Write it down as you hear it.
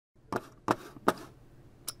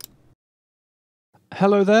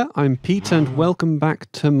Hello there, I'm Pete and welcome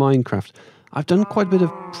back to Minecraft. I've done quite a bit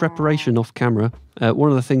of preparation off camera. One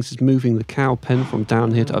of the things is moving the cow pen from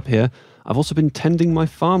down here to up here. I've also been tending my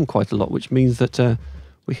farm quite a lot, which means that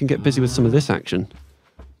we can get busy with some of this action.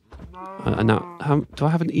 And now, do I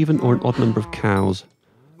have an even or an odd number of cows?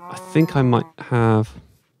 I think I might have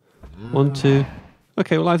 1, 2...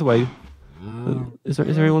 Okay, well either way. Is there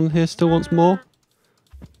anyone here still wants more?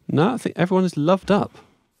 No, I think everyone is loved up.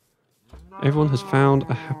 Everyone has found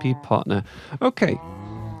a happy partner. Okay,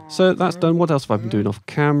 so that's done. What else have I been doing off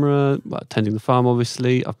camera? Well, tending the farm,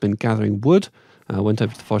 obviously. I've been gathering wood. I went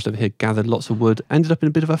over to the forest over here, gathered lots of wood, ended up in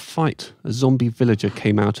a bit of a fight. A zombie villager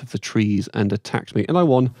came out of the trees and attacked me, and I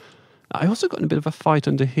won. I also got in a bit of a fight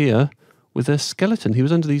under here with a skeleton. He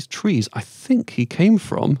was under these trees. I think he came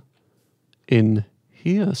from in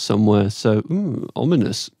here somewhere. So,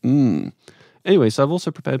 ominous. Anyway, so I've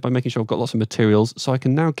also prepared by making sure I've got lots of materials so I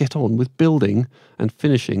can now get on with building and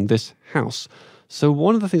finishing this house. So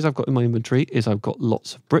one of the things I've got in my inventory is I've got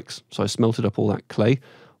lots of bricks, so I smelted up all that clay.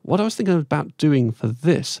 What I was thinking about doing for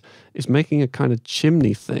this is making a kind of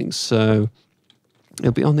chimney thing. So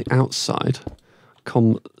it'll be on the outside,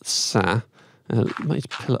 comme ça. Might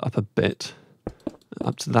pill it up a bit,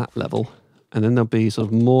 up to that level. And then there'll be sort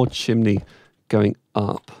of more chimney going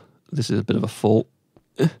up. This is a bit of a fall.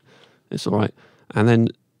 It's all right. And then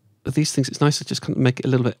these things, it's nice to just kind of make it a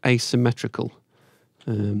little bit asymmetrical.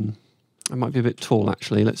 I might be a bit tall,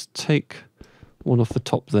 actually. Let's take one off the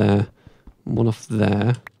top there, one off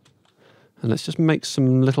there. And let's just make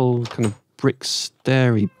some little kind of brick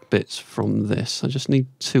stairy bits from this. I just need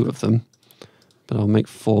 2 of them. But I'll make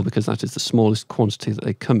 4 because that is the smallest quantity that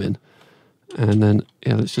they come in. And then,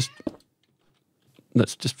 yeah, let's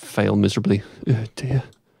just fail miserably. Oh, dear.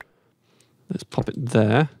 Let's pop it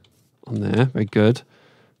there. On there, very good.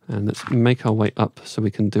 And let's make our way up so we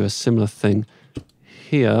can do a similar thing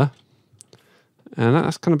here. And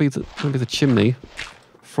that's going to be the chimney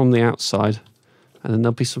from the outside. And then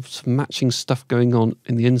there'll be some matching stuff going on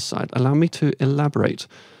in the inside. Allow me to elaborate.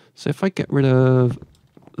 So if I get rid of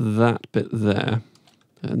that bit there,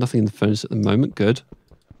 nothing in the furnace at the moment, good.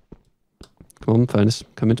 Come on, furnace,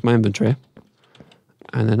 come into my inventory.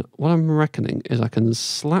 And then what I'm reckoning is I can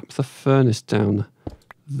slap the furnace down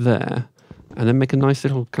there and then make a nice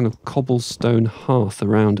little kind of cobblestone hearth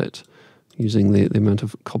around it using the amount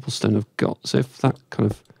of cobblestone I've got. So if that kind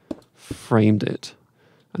of framed it,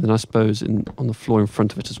 and then I suppose on the floor in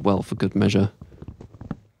front of it as well for good measure.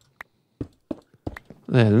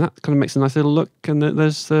 There, and that kind of makes a nice little look, and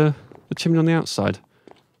there's the chimney on the outside.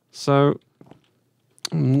 So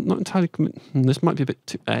I'm not entirely this might be a bit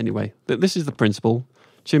too... Anyway, this is the principle.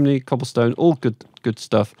 Chimney, cobblestone, all good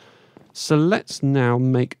stuff. So let's now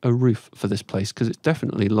make a roof for this place because it's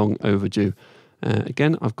definitely long overdue.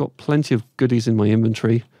 Again, I've got plenty of goodies in my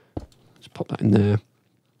inventory. Just pop that in there.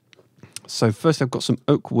 So first I've got some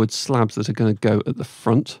oak wood slabs that are going to go at the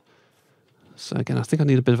front. So again, I think I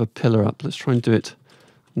need a bit of a pillar up. Let's try and do it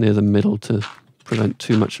near the middle to prevent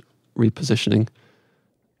too much repositioning.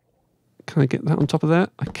 Can I get that on top of there?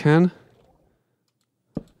 I can.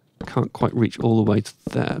 Can't quite reach all the way to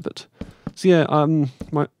there, but... So yeah,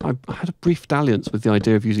 I had a brief dalliance with the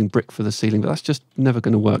idea of using brick for the ceiling, but that's just never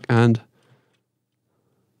going to work, and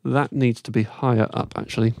that needs to be higher up,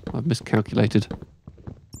 actually. I've miscalculated.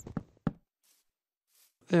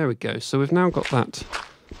 There we go. So we've now got that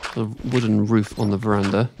sort of wooden roof on the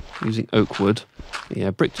veranda using oak wood.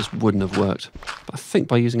 Yeah, brick just wouldn't have worked. But I think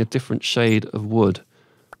by using a different shade of wood,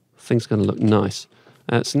 things are going to look nice.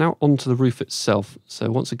 So now onto the roof itself. So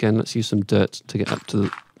once again, let's use some dirt to get up to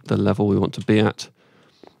the level we want to be at.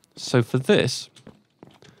 So for this,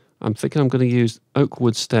 I'm thinking I'm going to use oak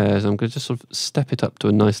wood stairs. I'm going to just sort of step it up to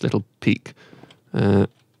a nice little peak.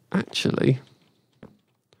 Actually,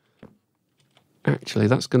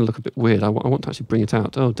 that's going to look a bit weird. I want to actually bring it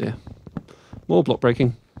out. Oh dear. More block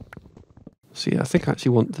breaking. So yeah, I think I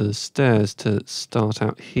actually want the stairs to start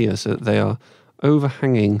out here so that they are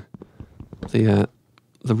overhanging the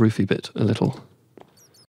roofy bit a little.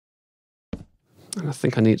 And I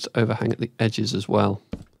think I need to overhang at the edges as well.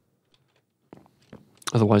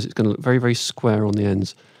 Otherwise it's going to look very, very square on the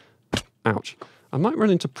ends. Ouch. I might run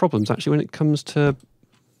into problems actually when it comes to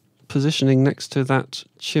positioning next to that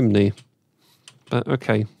chimney. But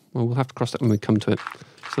okay, well, we'll have to cross that when we come to it.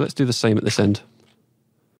 So let's do the same at this end.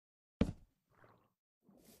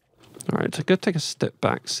 Alright, I'm going to take a step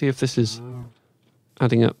back, see if this is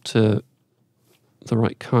adding up to the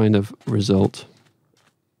right kind of result.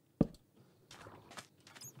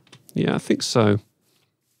 Yeah, I think so.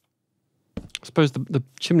 I suppose the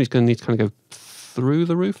chimney's going to need to kind of go through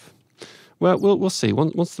the roof. Well, we'll see.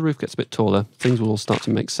 Once the roof gets a bit taller, things will all start to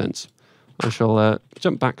make sense. I shall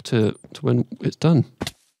jump back to when it's done.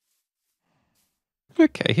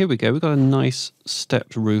 Okay, here we go. We've got a nice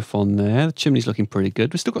stepped roof on there. The chimney's looking pretty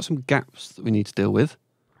good. We've still got some gaps that we need to deal with.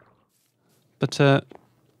 But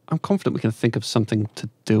I'm confident we can think of something to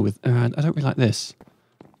deal with. I don't really like this.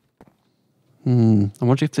 I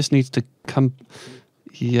wonder if this needs to come...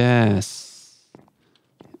 Yes.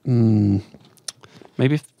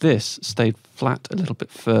 Maybe if this stayed flat a little bit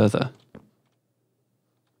further.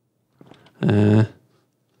 Well,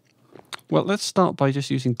 let's start by just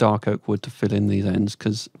using dark oak wood to fill in these ends,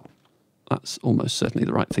 because that's almost certainly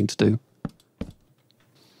the right thing to do.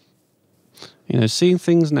 You know, seeing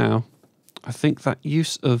things now, I think that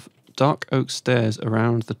use of dark oak stairs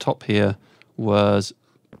around the top here was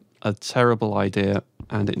a terrible idea,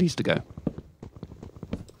 and it needs to go.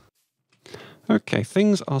 Okay,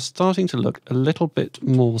 things are starting to look a little bit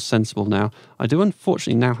more sensible now. I do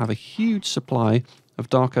unfortunately now have a huge supply of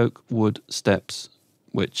dark oak wood steps,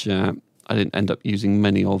 which I didn't end up using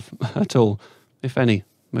many of at all, if any.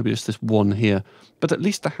 Maybe just this one here. But at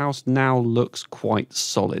least the house now looks quite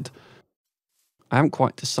solid. I haven't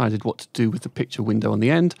quite decided what to do with the picture window on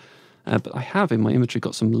the end, but I have in my inventory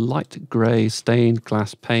got some light grey stained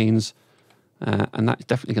glass panes, and that's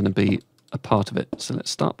definitely going to be a part of it. So let's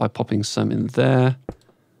start by popping some in there,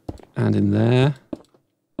 and in there.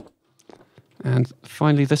 And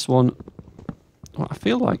finally this one, well, I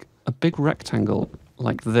feel like a big rectangle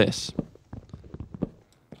like this.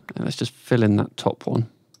 And let's just fill in that top one.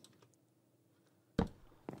 I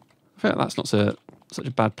feel like that's not such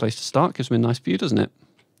a bad place to start. Gives me a nice view, doesn't it?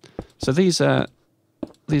 So these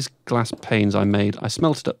glass panes I made, I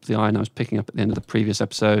smelted up the iron I was picking up at the end of the previous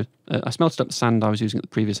episode. I smelted up the sand I was using at the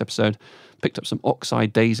previous episode, picked up some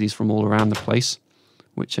oxide daisies from all around the place,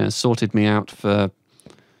 which sorted me out for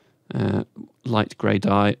light grey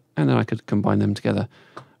dye, and then I could combine them together.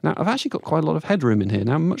 Now, I've actually got quite a lot of headroom in here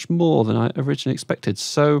now, much more than I originally expected,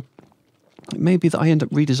 so it may be that I end up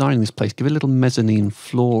redesigning this place, give it a little mezzanine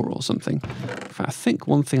floor or something. In fact, I think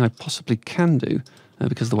one thing I possibly can do,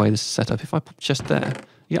 because of the way this is set up, if I put just there,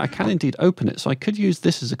 yeah, I can indeed open it, so I could use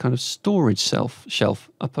this as a kind of storage shelf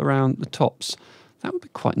up around the tops. That would be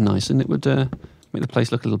quite nice, and it would make the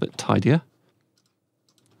place look a little bit tidier.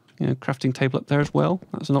 You know, crafting table up there as well,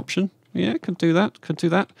 that's an option. Yeah, could do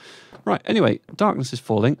that. Right, anyway, darkness is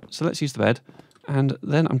falling, so let's use the bed, and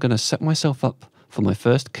then I'm going to set myself up for my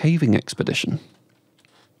first caving expedition.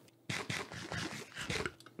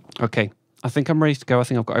 Okay, I think I'm ready to go. I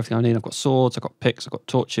think I've got everything I need. I've got swords, I've got picks, I've got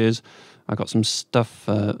torches, I've got some stuff,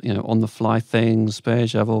 you know, on-the-fly things, spare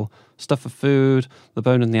shovel, stuff for food, the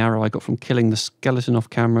bone and the arrow I got from killing the skeleton off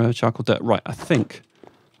camera, charcoal dirt. Right, I think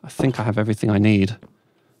I have everything I need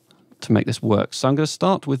to make this work. So I'm going to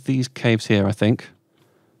start with these caves here, I think.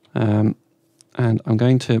 And I'm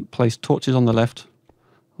going to place torches on the left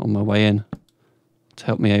on my way in to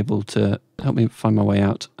help me find my way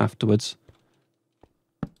out afterwards.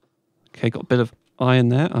 Okay, got a bit of iron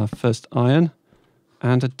there, our first iron,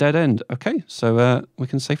 and a dead end. Okay, so we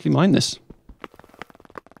can safely mine this.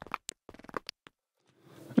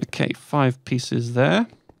 Okay, 5 pieces there.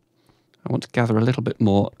 I want to gather a little bit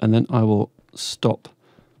more, and then I will stop,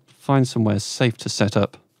 find somewhere safe to set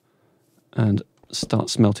up, and start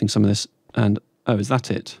smelting some of this. And, oh, is that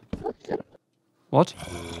it? What?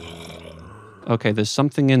 Okay, there's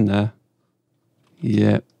something in there.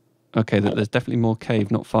 Yeah. Okay, there's definitely more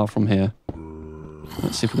cave not far from here.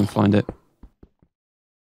 Let's see if we can find it.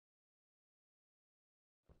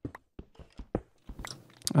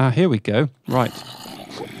 Ah, here we go. Right.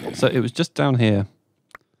 So it was just down here.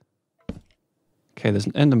 Okay, there's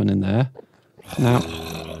an Enderman in there. Now,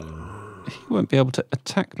 he won't be able to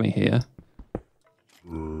attack me here.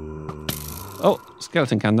 Oh,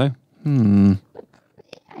 skeleton can though.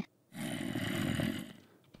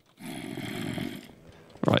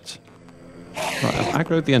 Right. Right, I've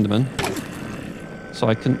aggroed the Enderman. So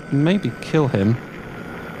I can maybe kill him.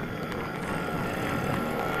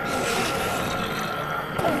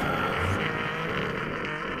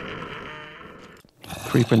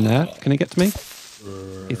 Creeper in there. Can he get to me?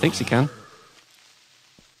 He thinks he can.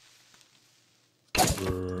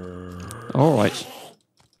 Alright.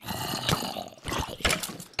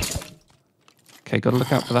 Okay, got to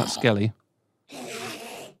look out for that skelly.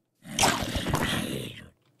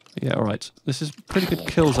 Yeah, alright. This is a pretty good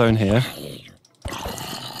kill zone here.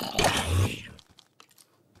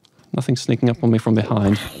 Nothing sneaking up on me from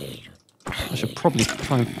behind. I should probably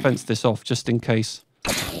try and fence this off just in case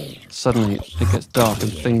suddenly it gets dark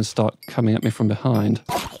and things start coming at me from behind.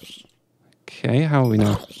 Okay, how are we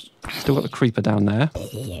now? Still got the creeper down there.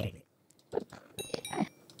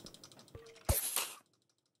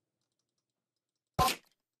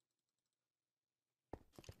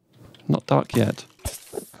 Not dark yet.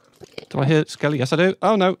 Do I hear Skelly? Yes, I do.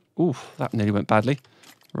 Oh, no. Oof, that nearly went badly.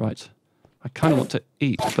 Right. I kind of want to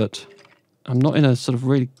eat, but I'm not in a sort of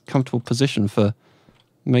really comfortable position for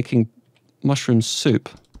making mushroom soup.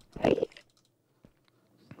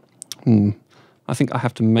 I think I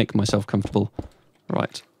have to make myself comfortable.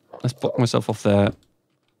 Right. Let's block myself off there.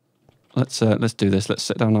 Let's do this. Let's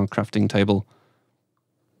sit down on a crafting table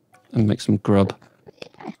and make some grub.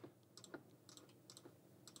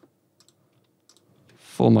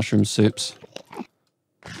 4 mushroom soups.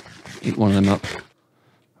 Eat one of them up.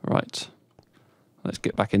 Right. Let's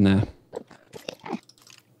get back in there.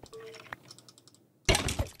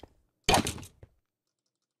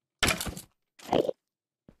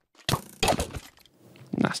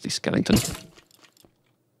 Nasty skeleton.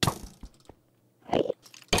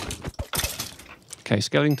 Okay,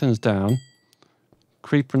 skeleton's down.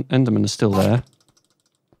 Creeper and Enderman are still there.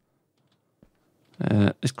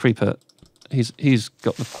 This creeper, he's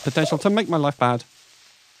got the potential to make my life bad.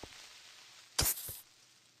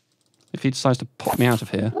 If he decides to pop me out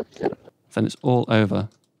of here, then it's all over.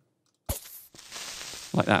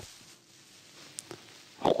 Like that.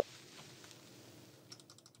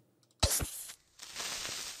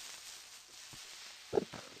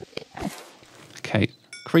 Okay,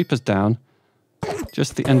 creeper's down.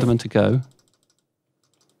 Just the Enderman to go.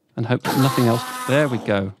 And hope that nothing else... There we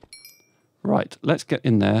go. Right, let's get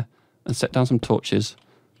in there and set down some torches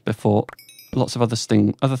before lots of other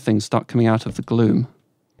things start coming out of the gloom.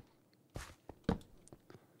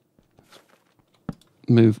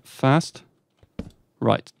 Move fast.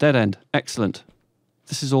 Right, dead end. Excellent.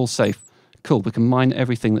 This is all safe. Cool, we can mine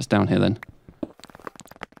everything that's down here then.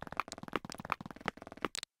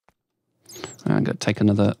 I'm going to take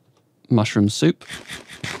another mushroom soup.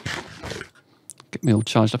 Get me all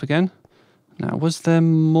charged up again. Now, was there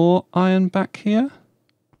more iron back here?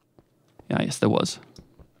 Yeah, yes, there was.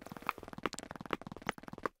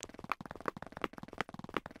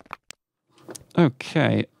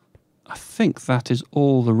 Okay, I think that is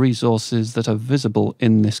all the resources that are visible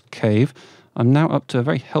in this cave. I'm now up to a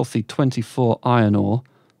very healthy 24 iron ore.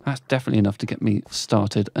 That's definitely enough to get me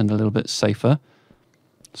started and a little bit safer.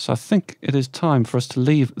 So I think it is time for us to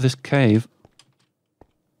leave this cave.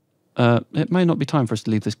 It may not be time for us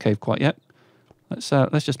to leave this cave quite yet. Let's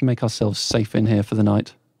just make ourselves safe in here for the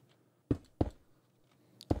night.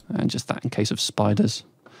 And just that in case of spiders.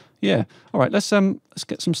 Yeah. All right, let's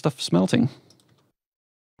get some stuff smelting.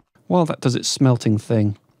 While that does its smelting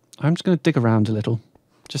thing, I'm just going to dig around a little,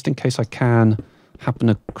 just in case I can happen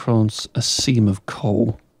across a seam of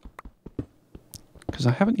coal. Because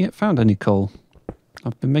I haven't yet found any coal.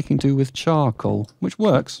 I've been making do with charcoal, which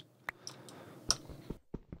works.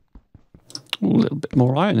 Ooh, a little bit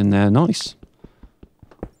more iron in there, nice.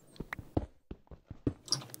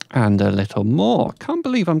 And a little more. Can't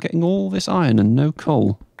believe I'm getting all this iron and no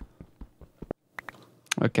coal.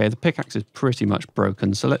 Okay, the pickaxe is pretty much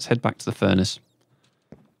broken, so let's head back to the furnace.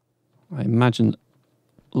 I imagine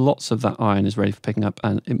lots of that iron is ready for picking up,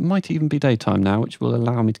 and it might even be daytime now, which will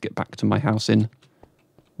allow me to get back to my house in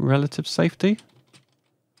relative safety.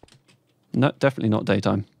 No, definitely not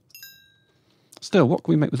daytime. Still, what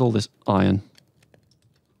can we make with all this iron?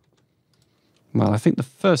 Well, I think the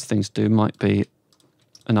first thing to do might be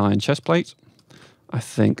an iron chest plate. I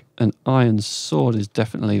think an iron sword is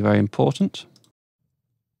definitely very important.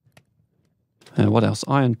 What else?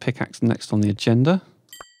 Iron pickaxe next on the agenda.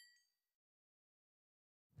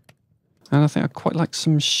 And I think I'd quite like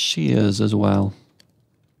some shears as well.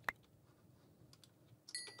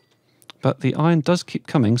 But the iron does keep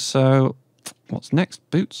coming, so what's next?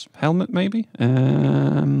 Boots? Helmet, maybe?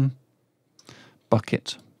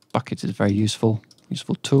 Bucket. Bucket is very useful.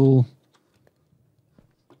 Useful tool.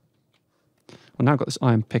 Well, now I've got this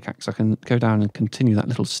iron pickaxe, I can go down and continue that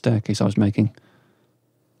little staircase I was making.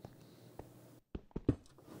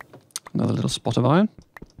 Another little spot of iron.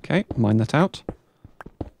 Okay, mine that out.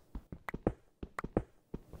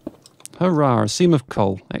 Hurrah, a seam of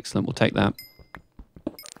coal. Excellent, we'll take that.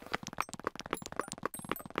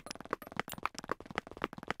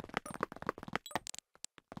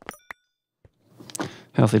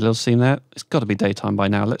 Healthy little seam there. It's got to be daytime by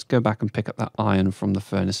now. Let's go back and pick up that iron from the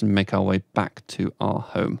furnace and make our way back to our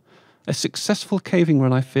home. A successful caving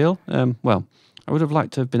run, I feel. Well, I would have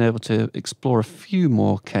liked to have been able to explore a few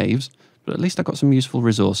more caves, but at least I got some useful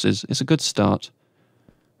resources. It's a good start.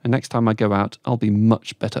 And next time I go out, I'll be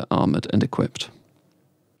much better armoured and equipped.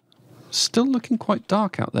 Still looking quite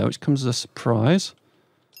dark out there, which comes as a surprise.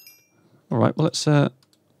 All right, well, let's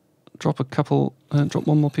drop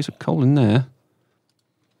one more piece of coal in there.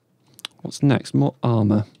 What's next? More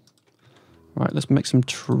armour. Right, let's make some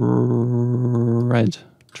tread.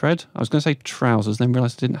 Tread? I was going to say trousers, then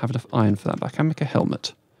realised I didn't have enough iron for that, but I can make a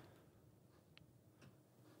helmet.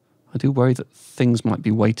 I do worry that things might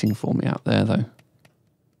be waiting for me out there, though.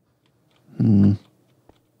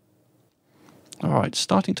 Alright,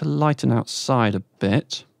 starting to lighten outside a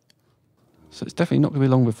bit. So it's definitely not going to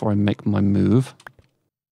be long before I make my move.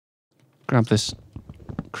 Grab this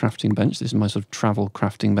crafting bench. This is my sort of travel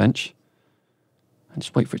crafting bench. And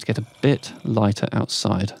just wait for it to get a bit lighter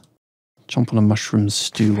outside. Chomp on a mushroom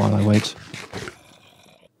stew while I wait.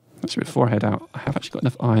 Actually, before I head out, I have actually got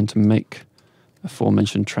enough iron to make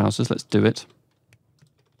aforementioned trousers. Let's do it.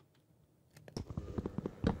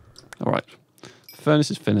 Alright, the furnace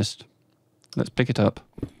is finished. Let's pick it up.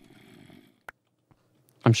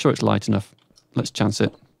 I'm sure it's light enough. Let's chance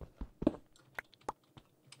it.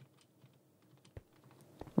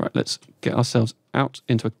 Right, let's get ourselves out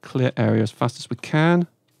into a clear area as fast as we can.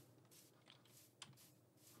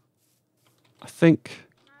 I think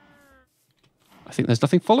there's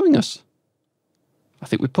nothing following us. I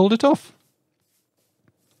think we pulled it off.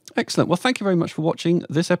 Excellent. Well, thank you very much for watching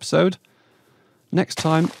this episode. Next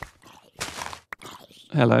time,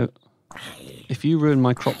 hello. If you ruin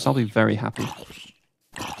my crops, I'll be very happy.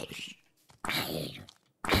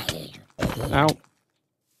 Ow.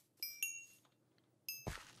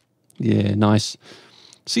 Yeah, nice.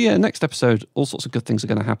 So yeah, next episode, all sorts of good things are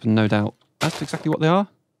going to happen, no doubt. As to exactly what they are,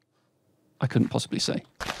 I couldn't possibly say.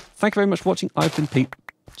 Thank you very much for watching. I've been Pete.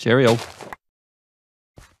 Cheerio.